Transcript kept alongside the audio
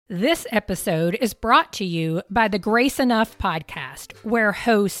This episode is brought to you by the Grace Enough podcast, where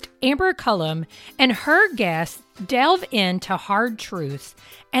host Amber Cullum and her guests delve into hard truths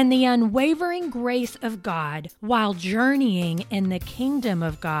and the unwavering grace of God while journeying in the kingdom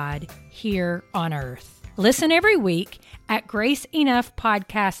of God here on earth. Listen every week at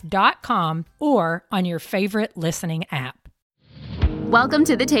graceenoughpodcast.com or on your favorite listening app. Welcome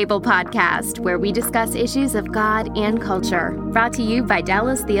to the Table Podcast, where we discuss issues of God and culture, brought to you by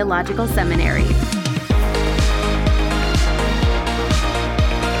Dallas Theological Seminary.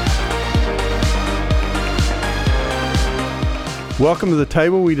 Welcome to the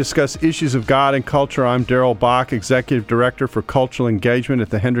table. We discuss issues of God and culture. I'm Darrell Bock, Executive Director for Cultural Engagement at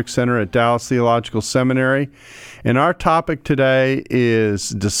the Hendricks Center at Dallas Theological Seminary. And our topic today is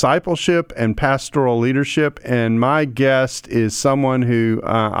discipleship and pastoral leadership. And my guest is someone who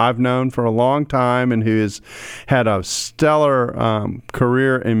I've known for a long time and who has had a stellar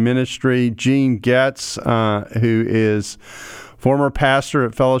career in ministry. Gene Getz, who is former pastor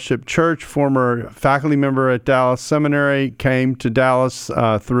at Fellowship Church, former faculty member at Dallas Seminary, came to Dallas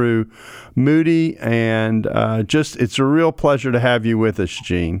through Moody, and it's a real pleasure to have you with us,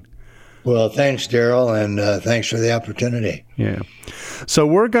 Gene. Well, thanks, Darrell, and thanks for the opportunity. Yeah. So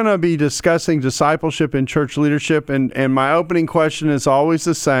we're going to be discussing discipleship and church leadership, and my opening question is always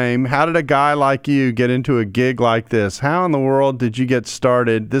the same. How did a guy like you get into a gig like this? How in the world did you get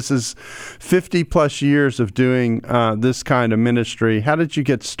started? This is 50 plus years of doing this kind of ministry. How did you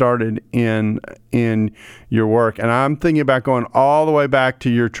get started in your work? And I'm thinking about going all the way back to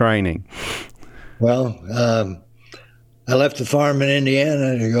your training. Well, I left the farm in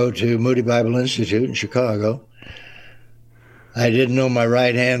Indiana to go to Moody Bible Institute in Chicago. I didn't know my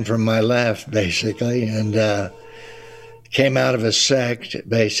right hand from my left, basically, and came out of a sect,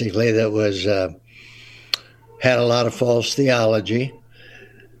 basically, that was had a lot of false theology,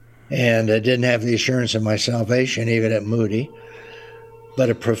 and I didn't have the assurance of my salvation, even at Moody. But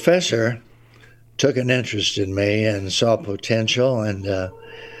a professor took an interest in me and saw potential and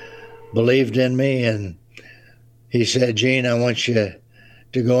believed in me, and he said, "Gene, I want you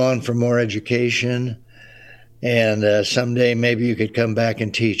to go on for more education, and someday maybe you could come back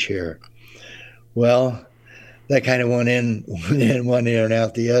and teach here." Well, that kind of went in one ear and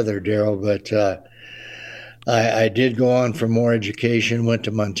out the other, Darrell, but I did go on for more education, went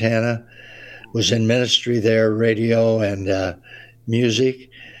to Montana, was in ministry there, radio and music,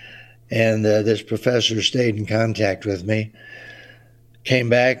 and this professor stayed in contact with me. Came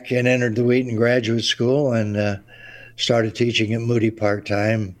back and entered the Wheaton Graduate School and started teaching at Moody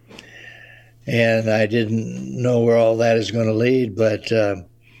part-time. And I didn't know where all that is going to lead, but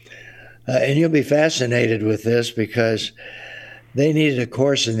and you'll be fascinated with this because they needed a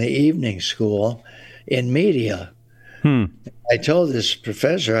course in the evening school in media. I told this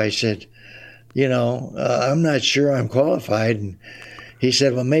professor, I said, I'm not sure I'm qualified. And he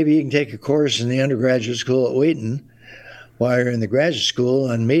said, well, maybe you can take a course in the undergraduate school at Wheaton while you're in the graduate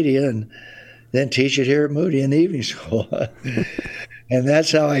school on media, and then teach it here at Moody in the evening school. And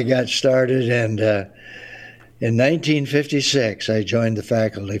that's how I got started. And in 1956, I joined the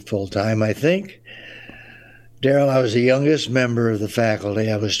faculty full-time. I think, Darrell, I was the youngest member of the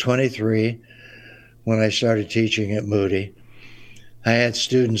faculty. I was 23 when I started teaching at Moody. I had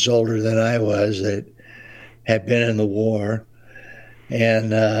students older than I was that had been in the war.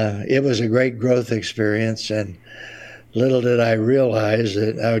 And it was a great growth experience. And little did I realize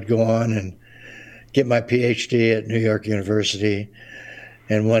that I would go on and get my PhD at New York University.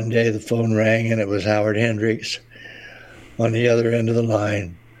 And one day the phone rang and it was Howard Hendricks on the other end of the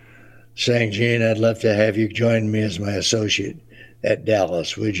line saying, "Gene, I'd love to have you join me as my associate at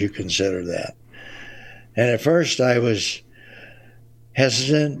Dallas. Would you consider that?" And at first I was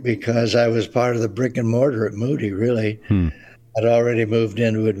hesitant because I was part of the brick and mortar at Moody, really. I'd already moved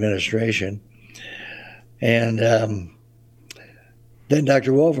into administration. And then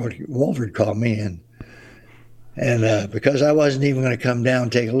Dr. Wolford called me in. And because I wasn't even going to come down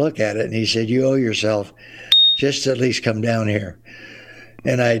and take a look at it, and he said, "You owe yourself just to at least come down here."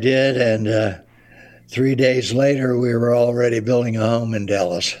 And I did, and 3 days later, we were already building a home in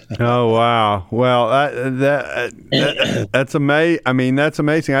Dallas. Oh, wow. Well, that's amazing. I mean, that's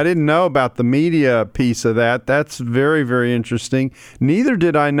amazing. I didn't know about the media piece of that. That's very, very interesting. Neither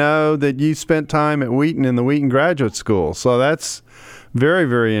did I know that you spent time at Wheaton in the Wheaton Graduate School. So that's very,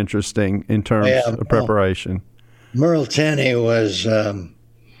 very interesting in terms of preparation. Merle Tenney was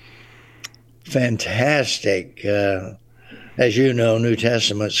fantastic, as you know, New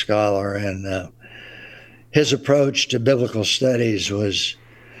Testament scholar, and his approach to biblical studies was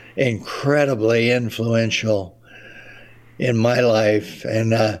incredibly influential in my life.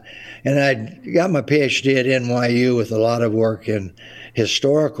 And I got my PhD at NYU with a lot of work in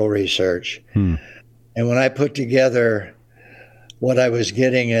historical research. And when I put together what I was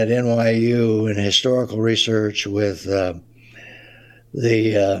getting at NYU in historical research with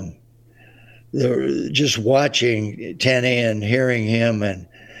just watching Tenney and hearing him and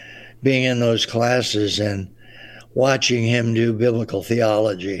being in those classes and watching him do biblical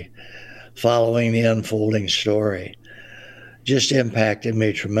theology, following the unfolding story, just impacted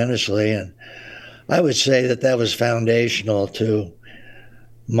me tremendously. And I would say that was foundational to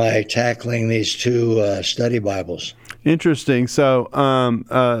my tackling these two study Bibles. Interesting. So,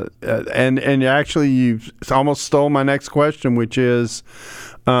 and actually, you've almost stole my next question, which is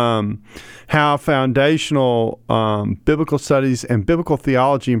how foundational biblical studies and biblical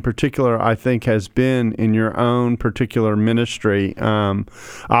theology in particular, I think, has been in your own particular ministry.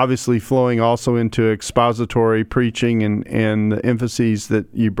 Obviously, flowing also into expository preaching and the emphases that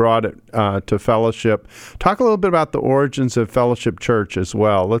you brought it to Fellowship. Talk a little bit about the origins of Fellowship Church as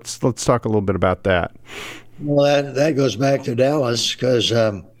well. Let's talk a little bit about that. Well, that goes back to Dallas, because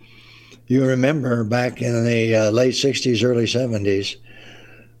you remember back in the late 60s, early 70s,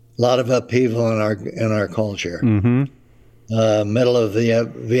 a lot of upheaval in our culture. Middle of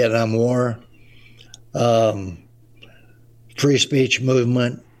the Vietnam War, free speech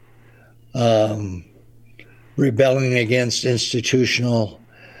movement, rebelling against institutional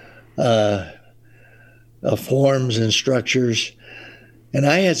forms and structures. And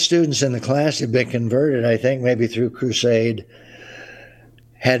I had students in the class who'd been converted, I think, maybe through crusade,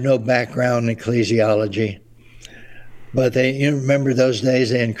 had no background in ecclesiology. But you remember those days,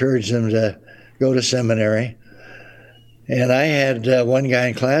 they encouraged them to go to seminary. And I had one guy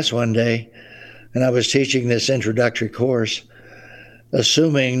in class one day, and I was teaching this introductory course,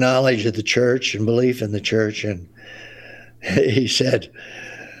 assuming knowledge of the church and belief in the church. And he said,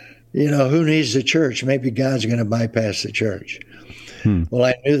 who needs the church? Maybe God's going to bypass the church. Well,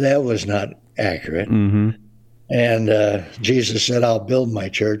 I knew that was not accurate. And Jesus said, I'll build my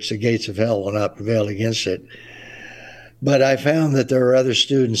church. The gates of hell will not prevail against it. But I found that there were other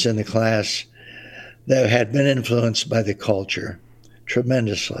students in the class that had been influenced by the culture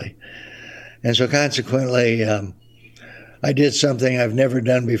tremendously. And so consequently, I did something I've never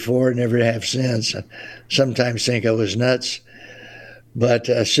done before, never have since. I sometimes think I was nuts, but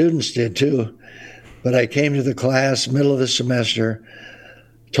students did too. But I came to the class, middle of the semester,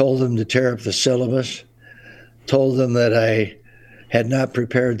 told them to tear up the syllabus, told them that I had not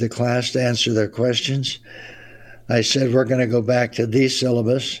prepared the class to answer their questions. I said, we're going to go back to the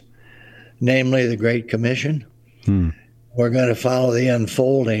syllabus, namely the Great Commission. We're going to follow the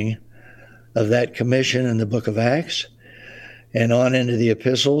unfolding of that commission in the book of Acts and on into the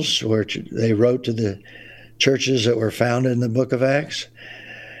epistles, where they wrote to the churches that were founded in the book of Acts.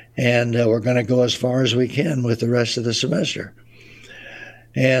 And we're going to go as far as we can with the rest of the semester.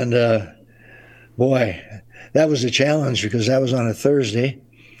 And boy, that was a challenge, because that was on a Thursday.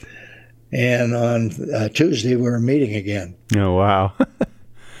 And on Tuesday, we were meeting again. Oh, wow.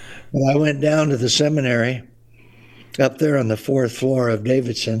 Well, I went down to the seminary up there on the 4th floor of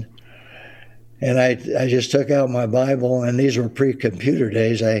Davidson. And I just took out my Bible, and these were pre-computer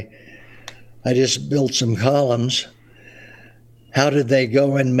days. I just built some columns. How did they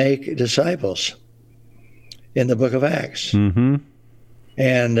go and make disciples in the book of Acts? And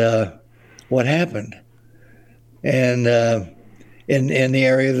what happened? And in the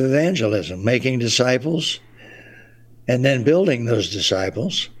area of evangelism, making disciples and then building those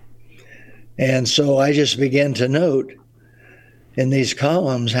disciples. And so I just began to note in these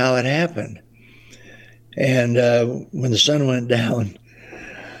columns how it happened. And when the sun went down,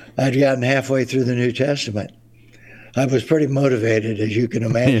 I'd gotten halfway through the New Testament. I was pretty motivated, as you can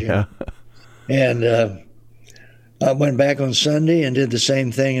imagine. Yeah. And I went back on Sunday and did the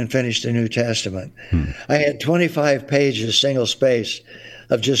same thing and finished the New Testament. I had 25 pages, single space,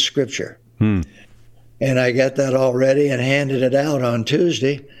 of just scripture. And I got that all ready and handed it out on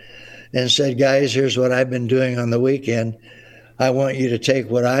Tuesday and said, guys, here's what I've been doing on the weekend. I want you to take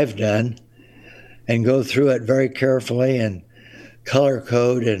what I've done and go through it very carefully and color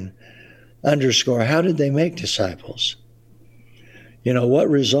code and underscore, how did they make disciples? What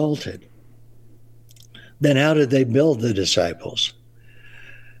resulted? Then how did they build the disciples?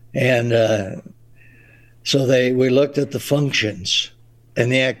 And so we looked at the functions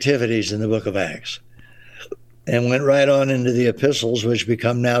and the activities in the book of Acts and went right on into the epistles, which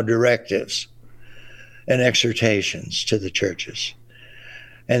become now directives and exhortations to the churches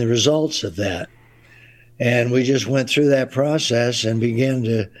and the results of that. And we just went through that process and began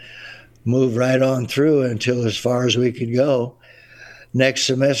to moved right on through until as far as we could go. Next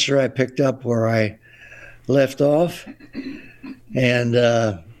semester, I picked up where I left off. And,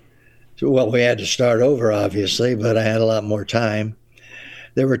 well, we had to start over, obviously, but I had a lot more time.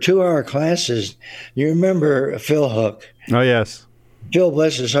 There were 2-hour classes. You remember Phil Hook? Oh, yes. Phil,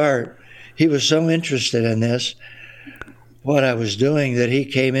 bless his heart, he was so interested in this, what I was doing, that he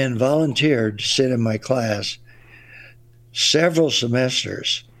came in, volunteered to sit in my class several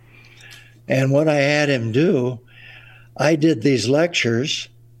semesters. And what I had him do, I did these lectures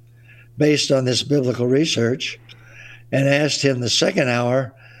based on this biblical research and asked him the second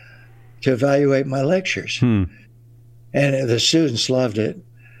hour to evaluate my lectures. And the students loved it,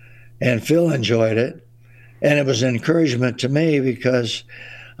 and Phil enjoyed it. And it was an encouragement to me because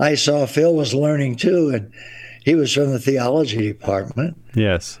I saw Phil was learning too, and he was from the theology department.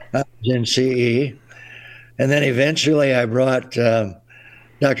 Yes. I was in CE. And then eventually I brought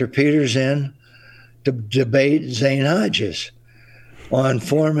Dr. Peters in to debate Zane Hodges on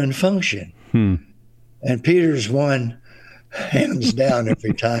form and function. And Peters won hands down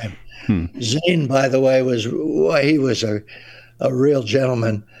every time. Zane, by the way, he was a real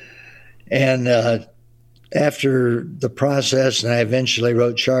gentleman. And after the process, and I eventually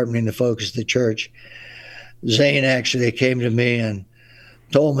wrote Sharpening the Focus of the Church, Zane actually came to me and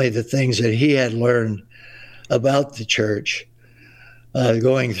told me the things that he had learned about the church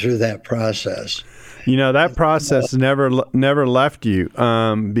going through that process. You know, that process never left you,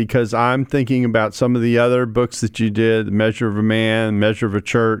 because I'm thinking about some of the other books that you did, Measure of a Man, Measure of a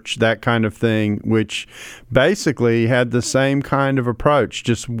Church, that kind of thing, which basically had the same kind of approach,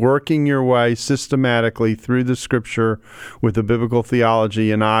 just working your way systematically through the Scripture with a biblical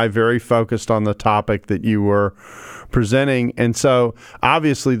theology, and I very focused on the topic that you were presenting. And so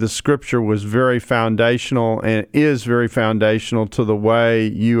obviously the Scripture was very foundational and is very foundational to the way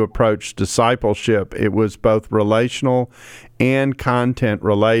you approach discipleship. It was both relational and content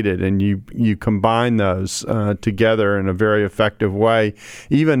related, and you combine those together in a very effective way.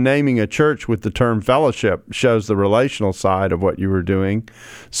 Even naming a church with the term fellowship shows the relational side of what you were doing.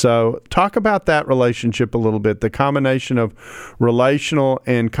 So talk about that relationship a little bit, the combination of relational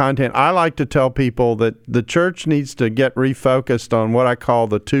and content. I like to tell people that the church needs to get refocused on what I call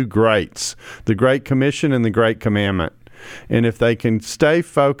the two greats, the Great Commission and the Great Commandment. And if they can stay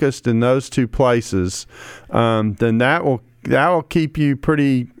focused in those two places, then that will keep you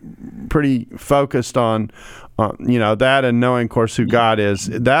pretty focused on, that, and knowing, of course, who God is.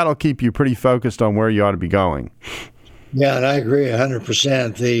 That'll keep you pretty focused on where you ought to be going. Yeah, and I agree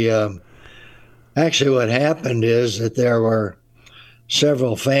 100%. Actually, what happened is that there were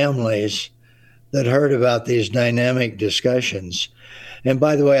several families that heard about these dynamic discussions. And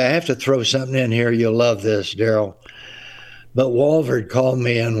by the way, I have to throw something in here. You'll love this, Daryl. But Walford called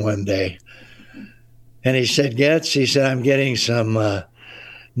me in one day, and he said, Getz, he said, I'm getting some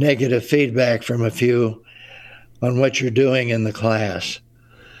negative feedback from a few on what you're doing in the class.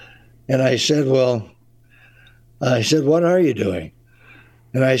 And I said, what are you doing?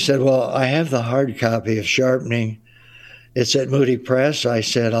 And I said, well, I have the hard copy of Sharpening. It's at Moody Press. I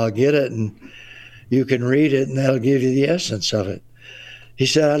said, I'll get it, and you can read it, and that'll give you the essence of it. He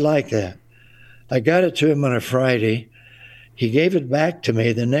said, I'd like that. I got it to him on a Friday. He gave it back to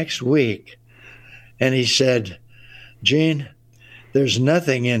me the next week, and he said, Gene, there's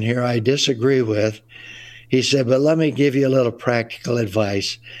nothing in here I disagree with. He said, but let me give you a little practical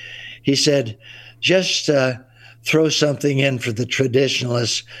advice. He said, just throw something in for the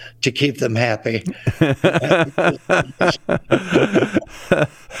traditionalists to keep them happy.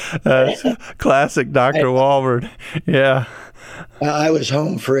 Classic Dr. Walford. Yeah. I was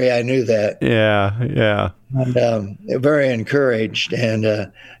home free. I knew that. Yeah. And very encouraged.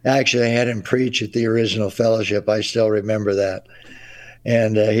 And actually, I had him preach at the original fellowship. I still remember that.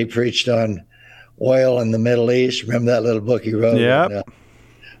 And he preached on oil in the Middle East. Remember that little book he wrote? Yeah.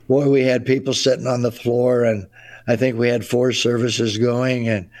 Boy, we had people sitting on the floor, and I think we had 4 services going,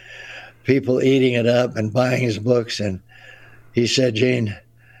 and people eating it up and buying his books. And he said, Gene,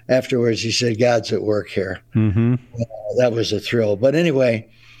 afterwards, he said, God's at work here. Mm-hmm. That was a thrill. But anyway,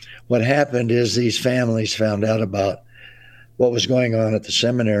 what happened is these families found out about what was going on at the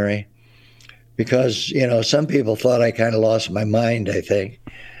seminary because, some people thought I kind of lost my mind, I think.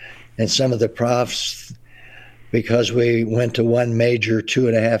 And some of the profs, because we went to one major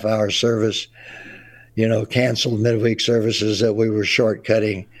 2.5-hour service, canceled midweek services, that we were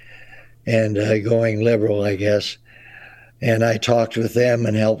shortcutting and going liberal, I guess. And I talked with them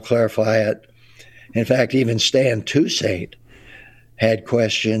and helped clarify it. In fact, even Stan Toussaint had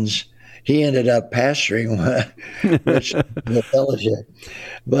questions he ended up pastoring which the fellowship.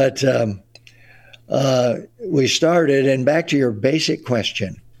 But we started, and back to your basic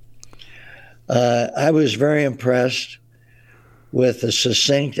question, I was very impressed with the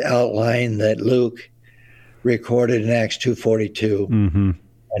succinct outline that Luke recorded in Acts 2:42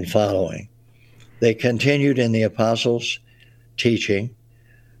 and following. They continued in the apostles' teaching.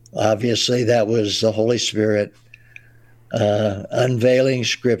 Obviously, that was the Holy Spirit unveiling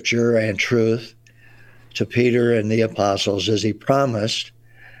scripture and truth to Peter and the apostles, as he promised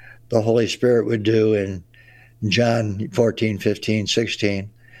the Holy Spirit would do in John 14, 15, 16.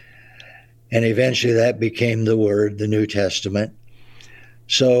 And eventually that became the Word, the New Testament.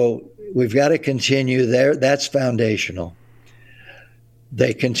 So we've got to continue there. That's foundational.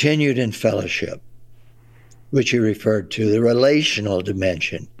 They continued in fellowship, which you referred to, the relational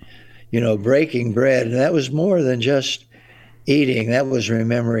dimension, breaking bread. And that was more than just eating. That was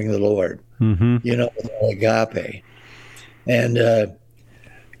remembering the Lord, agape. And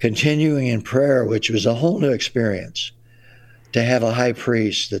continuing in prayer, which was a whole new experience, to have a high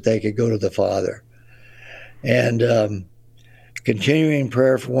priest that they could go to the Father. And continuing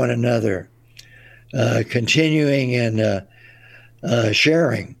prayer for one another, continuing in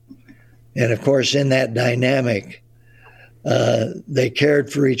sharing. And of course, in that dynamic, they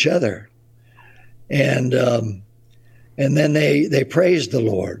cared for each other. And then they praised the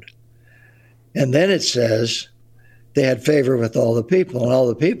Lord. And then it says they had favor with all the people, and all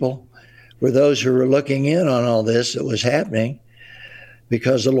the people were those who were looking in on all this that was happening,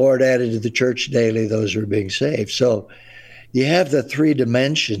 because the Lord added to the church daily those who were being saved. So you have the three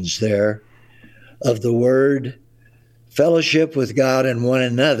dimensions there of the Word, fellowship with God and one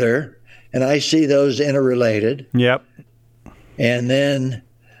another, and I see those interrelated. Yep. And then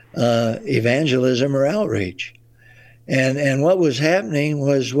evangelism or outreach. And what was happening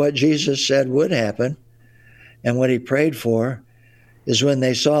was what Jesus said would happen, and what he prayed for is when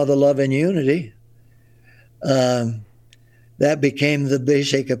they saw the love and unity, that became the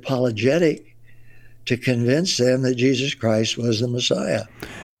basic apologetic to convince them that Jesus Christ was the Messiah.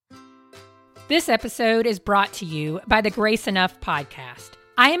 This episode is brought to you by the Grace Enough podcast.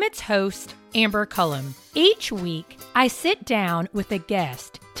 I am its host, Amber Cullum. Each week, I sit down with a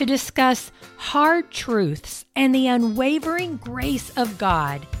guest to discuss hard truths and the unwavering grace of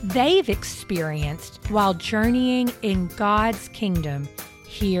God they've experienced while journeying in God's kingdom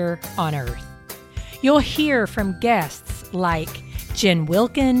here on earth. You'll hear from guests like Jen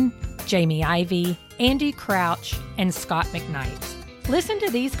Wilkin, Jamie Ivey, Andy Crouch, and Scott McKnight. Listen to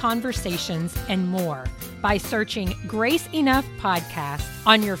these conversations and more by searching Grace Enough Podcast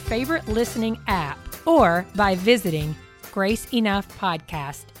on your favorite listening app or by visiting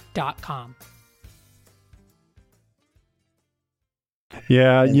graceenoughpodcast.com.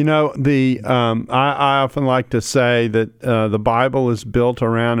 Yeah, I often like to say that the Bible is built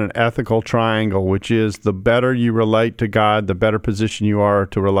around an ethical triangle, which is the better you relate to God, the better position you are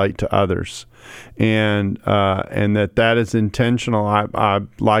to relate to others. And that is intentional. I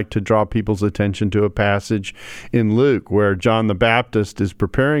like to draw people's attention to a passage in Luke where John the Baptist is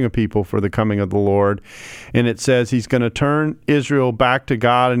preparing a people for the coming of the Lord, and it says he's going to turn Israel back to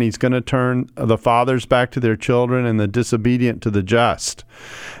God, and he's going to turn the fathers back to their children and the disobedient to the just.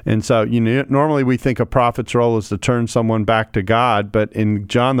 And so, normally we think a prophet's role is to turn someone back to God, but in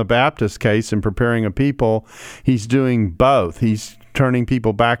John the Baptist's case, in preparing a people, he's doing both. He's turning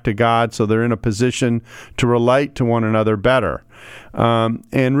people back to God so they're in a position to relate to one another better.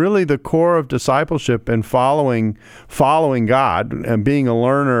 And really the core of discipleship and following God and being a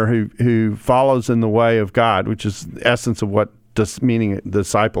learner who follows in the way of God, which is the essence of what meaning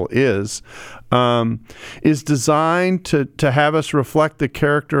disciple is designed to have us reflect the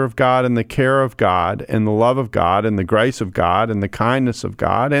character of God and the care of God and the love of God and the grace of God and the kindness of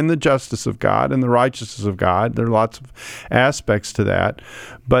God and the justice of God and the righteousness of God. There are lots of aspects to that.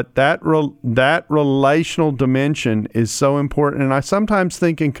 But that relational dimension is so important. And I sometimes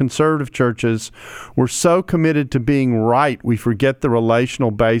think in conservative churches, we're so committed to being right, we forget the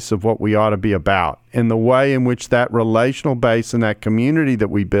relational base of what we ought to be about, and the way in which that relational base and that community that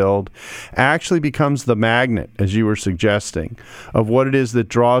we build actually becomes the magnet, as you were suggesting, of what it is that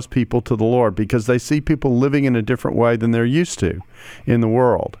draws people to the Lord, because they see people living in a different way than they're used to in the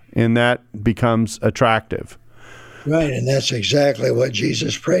world, and that becomes attractive. Right, and that's exactly what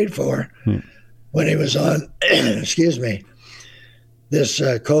Jesus prayed for when he was on, excuse me, this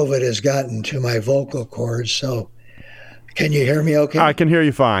COVID has gotten to my vocal cords, so can you hear me okay? I can hear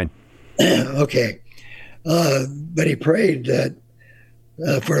you fine. Okay. But he prayed that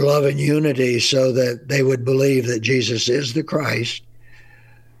for love and unity so that they would believe that Jesus is the Christ,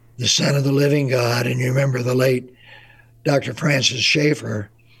 the Son of the living God. And you remember the late Dr. Francis Schaeffer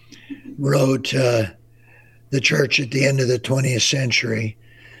wrote The Church at the End of the 20th Century.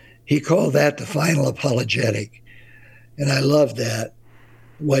 He called that the final apologetic. And I love that,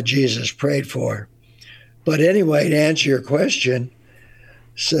 what Jesus prayed for. But anyway, to answer your question,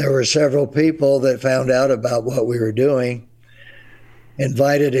 so there were several people that found out about what we were doing,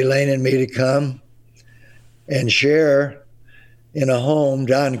 invited Elaine and me to come and share in a home.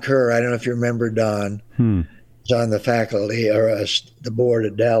 Don Kerr, I don't know if you remember Don, was on the faculty or the board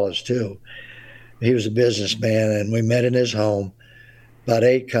at Dallas too. He was a businessman, and we met in his home, about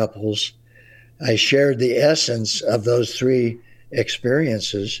 8 couples. I shared the essence of those 3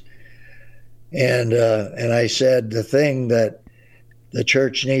 experiences, and I said the thing that the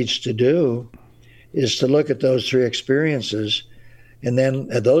church needs to do is to look at those 3 experiences, and then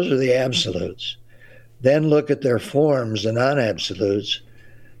those are the absolutes. Then look at their forms, the non-absolutes,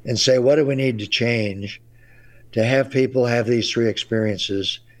 and say, what do we need to change to have people have these 3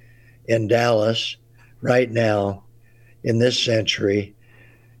 experiences in Dallas right now in this century?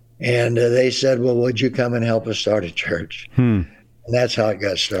 And they said, well, would you come and help us start a church? And that's how it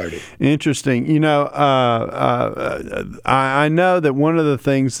got started. Interesting. You know, I know that one of the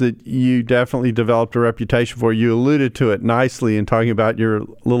things that you definitely developed a reputation for, you alluded to it nicely in talking about your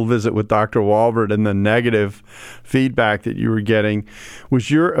little visit with Dr. Walbert and the negative feedback that you were getting, was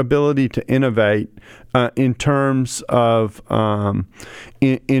your ability to innovate in terms of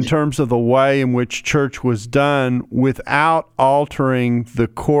in terms of the way in which church was done without altering the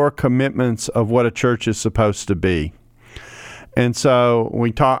core commitments of what a church is supposed to be. And so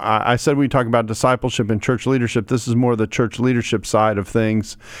I said we talk about discipleship and church leadership. This is more the church leadership side of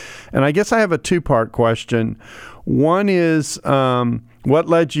things. And I guess I have a 2-part question. One is, what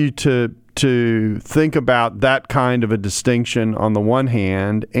led you to think about that kind of a distinction on the one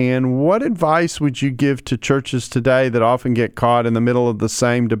hand, and what advice would you give to churches today that often get caught in the middle of the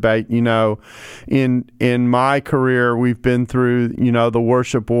same debate? You know, in my career, we've been through, you know, the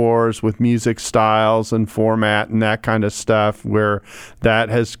worship wars with music styles and format and that kind of stuff, where that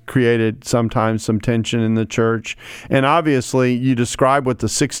has created sometimes some tension in the church. And obviously, you describe what the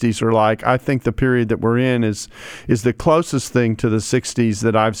 60s are like. I think the period that we're in is the closest thing to the 60s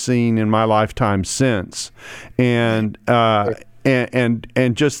that I've seen in my lifetime since, and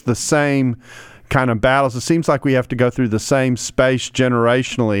just the same kind of battles. It seems like we have to go through the same space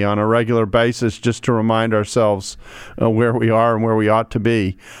generationally on a regular basis just to remind ourselves where we are and where we ought to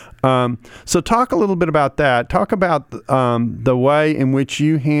be. So talk a little bit about that. Talk about the way in which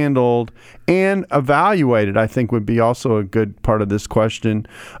you handled and evaluated, I think would be also a good part of this question,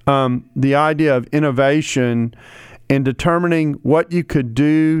 the idea of innovation and determining what you could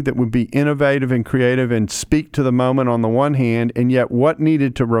do that would be innovative and creative and speak to the moment on the one hand, and yet what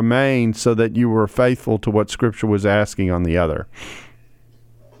needed to remain so that you were faithful to what Scripture was asking on the other.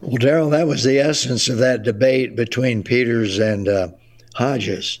 Well, Darrell, that was the essence of that debate between Peters and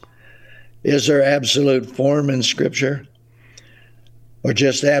Hodges. Is there absolute form in Scripture or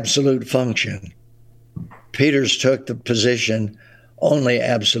just absolute function? Peters took the position only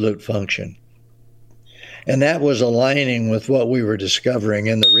absolute function. And that was aligning with what we were discovering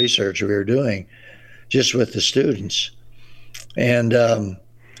in the research we were doing just with the students. And so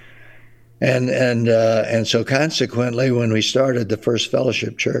consequently, when we started the First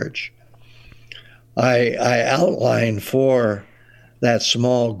Fellowship Church, I outlined for that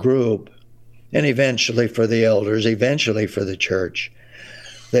small group, and eventually for the elders, eventually for the church,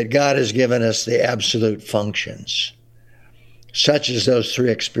 that God has given us the absolute functions, such as those 3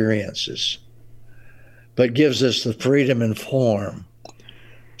 experiences, but gives us the freedom and form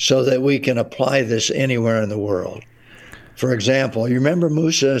so that we can apply this anywhere in the world. For example, you remember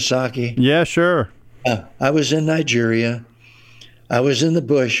Musa Asaki? Yeah, sure. I was in Nigeria. I was in the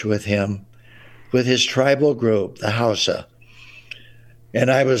bush with him, with his tribal group, the Hausa. And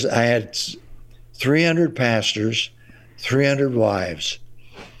I had 300 pastors, 300 wives.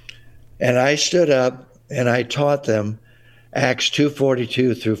 And I stood up and I taught them Acts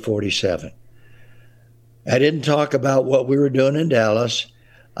 2:42 through 47. I didn't talk about what we were doing in Dallas.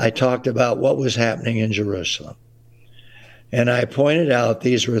 I talked about what was happening in Jerusalem. And I pointed out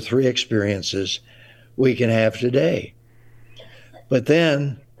these were 3 experiences we can have today. But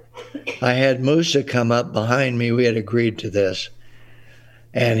then I had Musa come up behind me. We had agreed to this.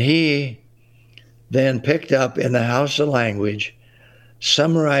 And he then picked up in the Hausa language,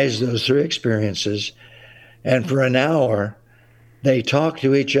 summarized those 3 experiences, and for an hour, they talked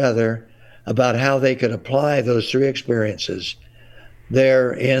to each other about how they could apply those 3 experiences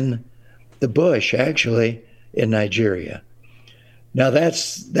there in the bush, actually in Nigeria. Now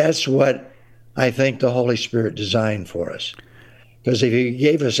that's what I think the Holy Spirit designed for us. Because if he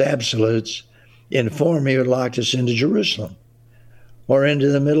gave us absolutes in form, he would lock us into Jerusalem or into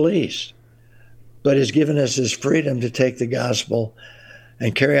the Middle East. But he's given us this freedom to take the gospel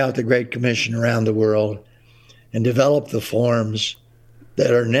and carry out the Great Commission around the world and develop the forms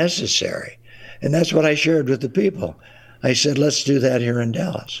that are necessary. And that's what I shared with the people. I said, let's do that here in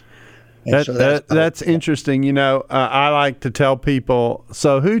Dallas. That's interesting. You know, I like to tell people,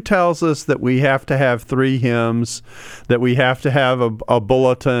 so who tells us that we have to have 3 hymns, that we have to have a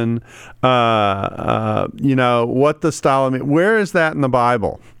bulletin, you know, what the style of, where is that in the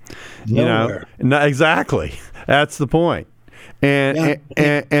Bible? Nowhere. You know, exactly. That's the point.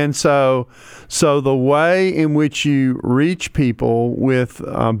 And so the way in which you reach people with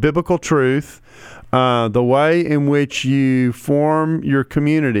biblical truth, the way in which you form your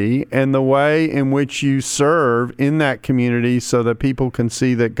community, and the way in which you serve in that community so that people can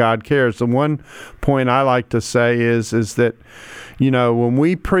see that God cares. The one point I like to say is that, you know, when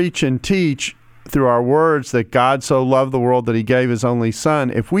we preach and teach through our words that God so loved the world that he gave his only son,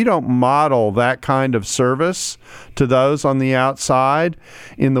 if we don't model that kind of service to those on the outside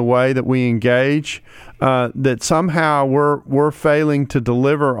in the way that we engage, that somehow we're failing to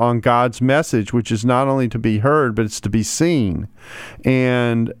deliver on God's message, which is not only to be heard, but it's to be seen.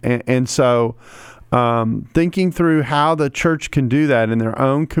 And so thinking through how the church can do that in their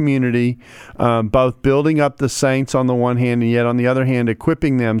own community, both building up the saints on the one hand, and yet on the other hand,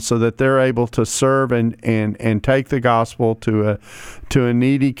 equipping them so that they're able to serve and take the gospel to a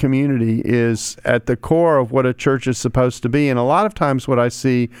needy community, is at the core of what a church is supposed to be. And a lot of times what I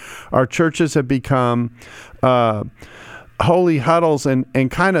see, our churches have become holy huddles and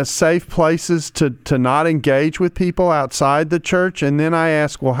kind of safe places to not engage with people outside the church. And then I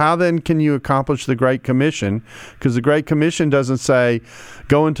ask, well, how then can you accomplish the Great Commission? Because the Great Commission doesn't say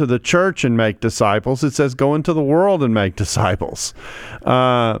go into the church and make disciples. It says go into the world and make disciples.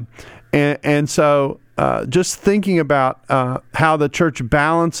 And so just thinking about how the church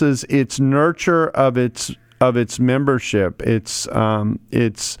balances its nurture of its membership, its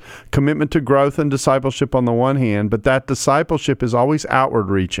commitment to growth and discipleship on the one hand, but that discipleship is always outward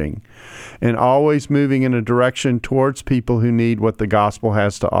reaching and always moving in a direction towards people who need what the gospel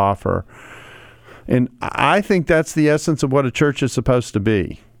has to offer. And I think that's the essence of what a church is supposed to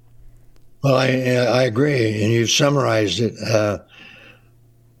be. Well, I agree, and you've summarized it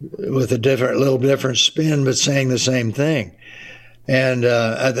with a little different spin, but saying the same thing. And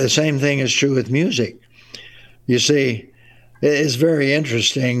the same thing is true with music. You see, it's very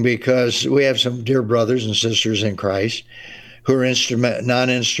interesting because we have some dear brothers and sisters in Christ who are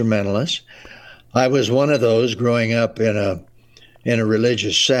non-instrumentalists. I was one of those growing up in a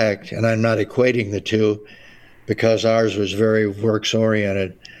religious sect, and I'm not equating the two because ours was very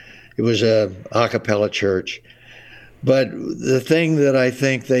works-oriented. It was a cappella church. But the thing that I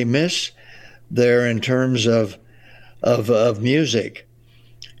think they miss there in terms of music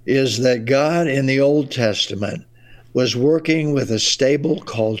is that God in the Old Testament was working with a stable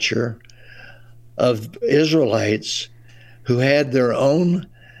culture of Israelites who had their own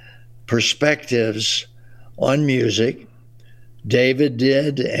perspectives on music. David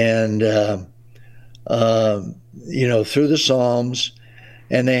did, and through the Psalms,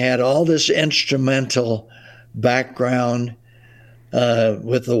 and they had all this instrumental background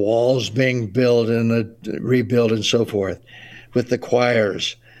with the walls being built and rebuilt and so forth, with the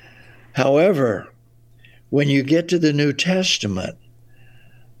choirs. However, when you get to the New Testament,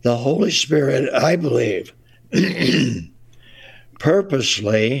 the Holy Spirit, I believe,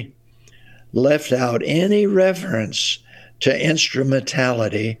 purposely left out any reference to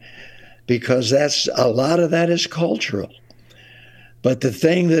instrumentality because a lot of that is cultural. But the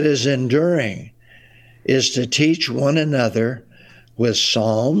thing that is enduring is to teach one another with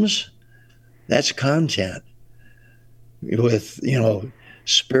psalms, that's content, with,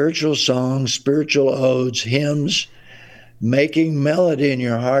 spiritual songs, spiritual odes, hymns, making melody in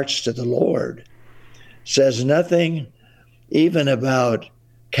your hearts to the Lord. Says nothing even about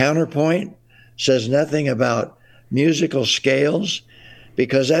counterpoint, says nothing about musical scales,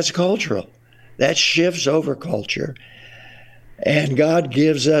 because that's cultural. That shifts over culture. And God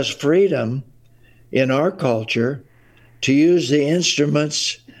gives us freedom in our culture to use the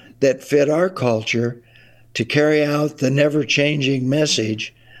instruments that fit our culture to carry out the never-changing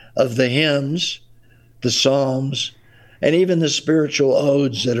message of the hymns, the psalms, and even the spiritual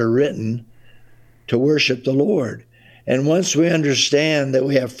odes that are written to worship the Lord. And once we understand that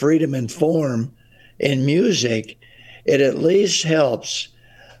we have freedom in form in music, it at least helps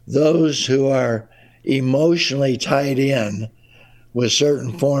those who are emotionally tied in with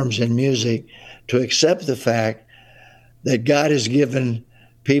certain forms in music to accept the fact that God has given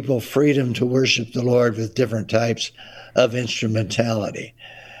people freedom to worship the Lord with different types of instrumentality.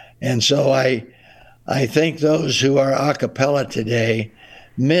 And so I think those who are a cappella today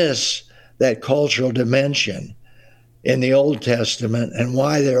miss that cultural dimension in the Old Testament and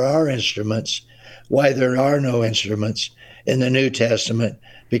why there are instruments, why there are no instruments in the New Testament,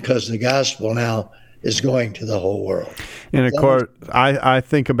 because the gospel now is going to the whole world. And of course, I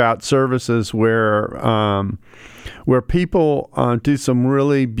think about services where people do some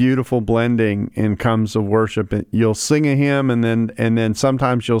really beautiful blending in comes of worship. You'll sing a hymn, and then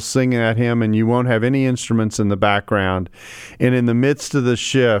sometimes you'll sing that hymn, and you won't have any instruments in the background. And in the midst of the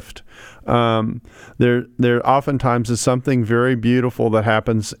shift, there oftentimes is something very beautiful that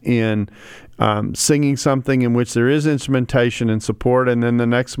happens in singing something in which there is instrumentation and support, and then the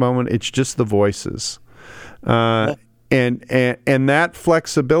next moment it's just the voices, and that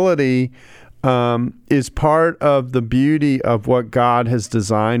flexibility is part of the beauty of what God has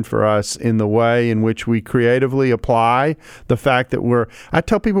designed for us in the way in which we creatively apply the fact that I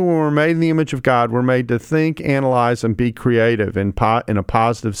tell people when we're made in the image of God, we're made to think, analyze, and be creative in a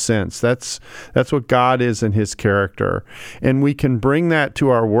positive sense. That's what God is in His character. And we can bring that to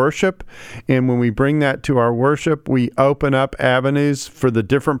our worship. And when we bring that to our worship, we open up avenues for the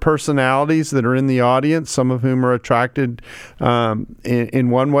different personalities that are in the audience, some of whom are attracted in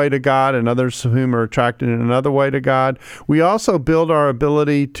one way to God and others of whom are attracted in another way to God. We also build our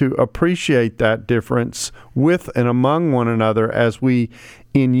ability to appreciate that difference with and among one another as we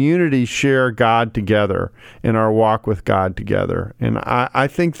in unity share God together in our walk with God together. And I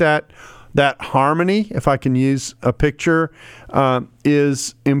think that harmony, if I can use a picture,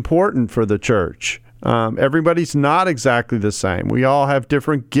 is important for the church. Everybody's not exactly the same. We all have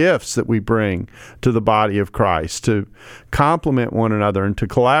different gifts that we bring to the body of Christ to complement one another and to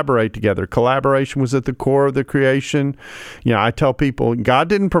collaborate together. Collaboration was at the core of the creation. I tell people God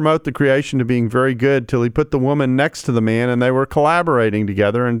didn't promote the creation to being very good till He put the woman next to the man, and they were collaborating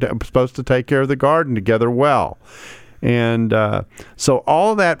together and supposed to take care of the garden together well. And so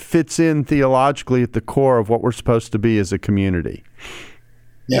all of that fits in theologically at the core of what we're supposed to be as a community.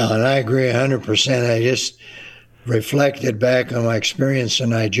 Yeah, and I agree 100%. I just reflected back on my experience in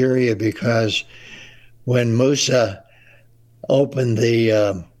Nigeria, because when Musa opened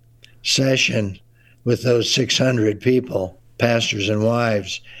the session with those 600 people, pastors and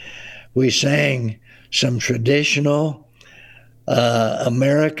wives, we sang some traditional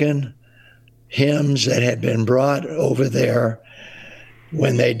American hymns that had been brought over there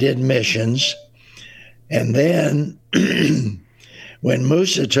when they did missions. And then when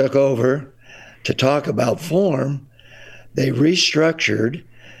Musa took over to talk about form, they restructured.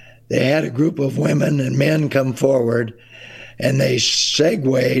 They had a group of women and men come forward, and they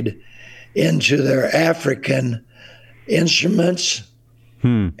segued into their African instruments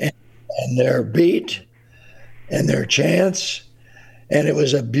and their beat and their chants. And it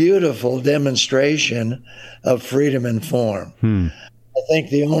was a beautiful demonstration of freedom and form. I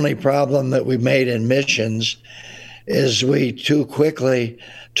think the only problem that we made in missions is we too quickly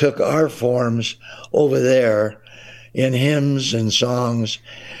took our forms over there in hymns and songs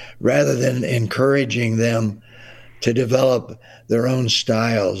rather than encouraging them to develop their own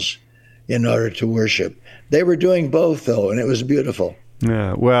styles in order to worship. They were doing both, though, and it was beautiful.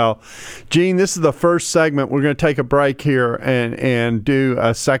 Yeah, well, Gene, this is the first segment. We're going to take a break here and do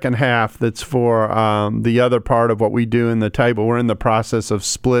a second half that's for the other part of what we do in the table. We're in the process of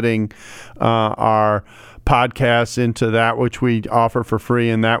splitting our podcasts into that which we offer for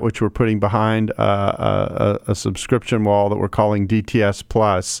free and that which we're putting behind a subscription wall that we're calling DTS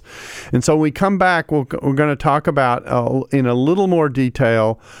Plus. And so when we come back, we're going to talk about in a little more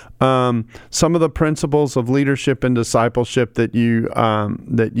detail some of the principles of leadership and discipleship that you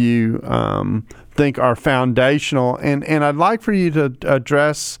think are foundational. And I'd like for you to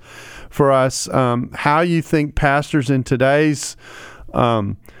address for us how you think pastors in today's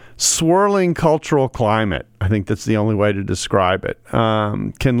swirling cultural climate, I think that's the only way to describe it,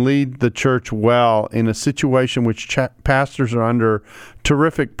 can lead the church well in a situation which pastors are under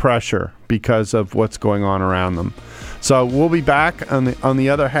terrific pressure because of what's going on around them. So we'll be back on the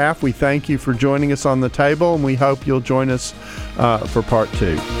other half. We thank you for joining us on the table, and we hope you'll join us for part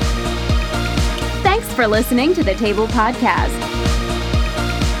 2. Thanks for listening to the Table Podcast.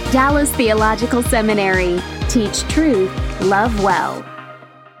 Dallas Theological Seminary. Teach truth, love well.